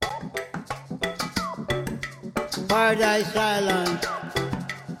Paradise Island.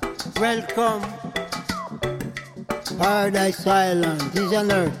 Welcome. Paradise Island is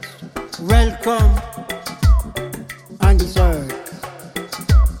on earth. Welcome on this earth.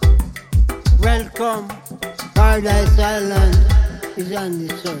 Welcome. Paradise Island is on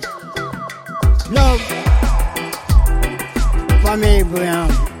this earth. Love from Abraham.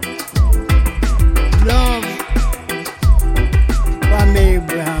 Love from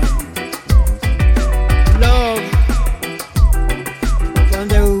Abraham. Love from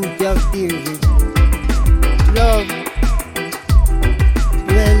the root of David. Love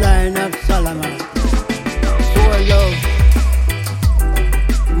to the line of Solomon. So love,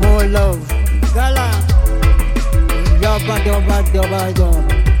 more love. Gala, dub,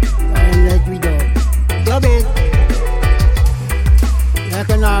 and let me dub. Dub it, like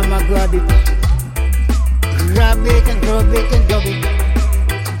an arm, I grab it. Grab it and grab it and dub it.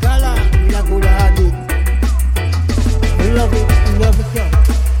 Gala, we are good at it. Love it, yeah.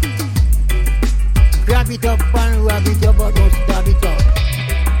 Grab it up and rub it up, but don't stab it up.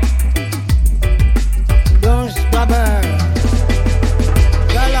 Don't stab her.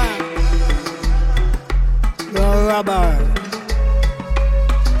 Gala, don't rub her.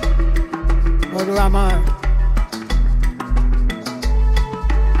 But ram her.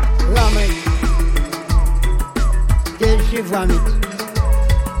 Ram it. Till she vomit.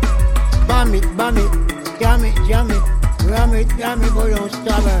 Bam it. Jam it. Ram it, but don't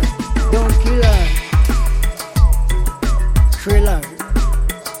stab her. Don't kill her. Thrill her.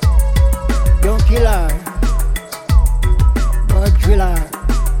 Don't kill her. But thrill her.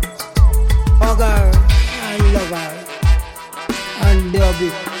 Hug her and love her. And dub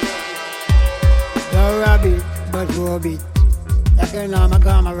it. Don't rub it, but rub it. Like an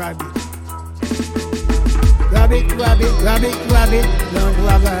amagama rabbit. Grab it. Don't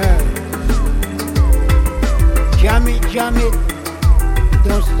rub her. Jam it,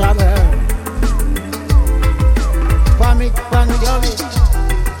 don't stab her. Vomit, dub it.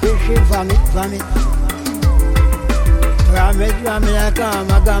 Till she vomit. Ram it like a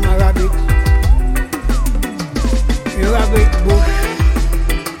amagama rabbit. You rabbit bush.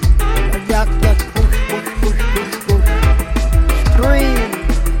 A jack, push. Scream.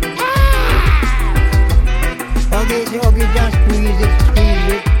 Hug it, just squeeze it.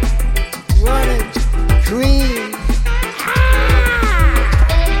 Run it, scream.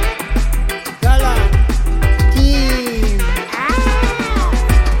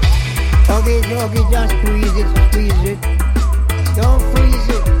 Hug it, just squeeze it. Don't freeze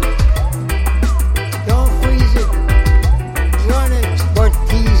it. Run it, but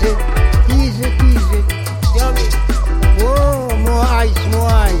tease it. Love it. Whoa, more ice.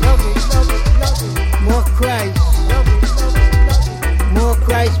 Love it. More Christ. Love it. More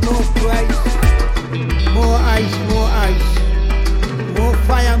Christ. More ice. More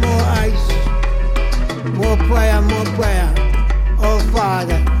fire, more ice. More prayer. Oh,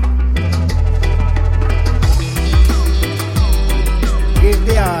 Father. Give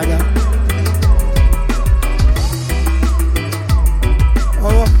the order.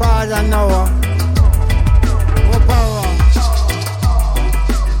 Our Father Noah, our power,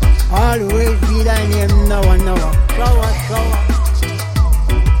 always be thy name Noah. Shower.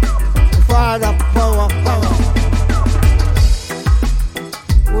 Father, power.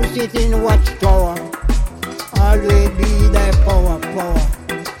 Who sit in watchtower, always be thy power.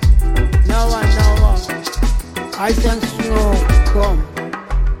 Noah. Ice and snow come.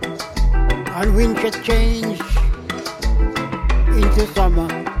 And winter change into summer.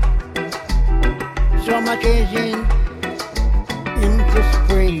 Summer changing into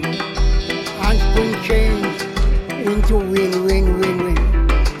spring. And spring change into wing.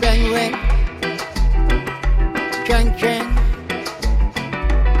 Penguin, Chen,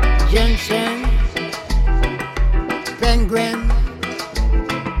 Jensen, Penguin,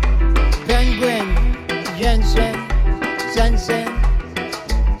 Jensen, Sensen.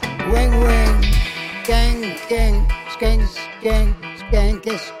 Wing, gang, skank, ring, bang,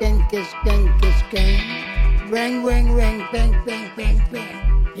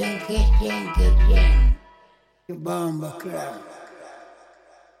 jang. You bomba clap.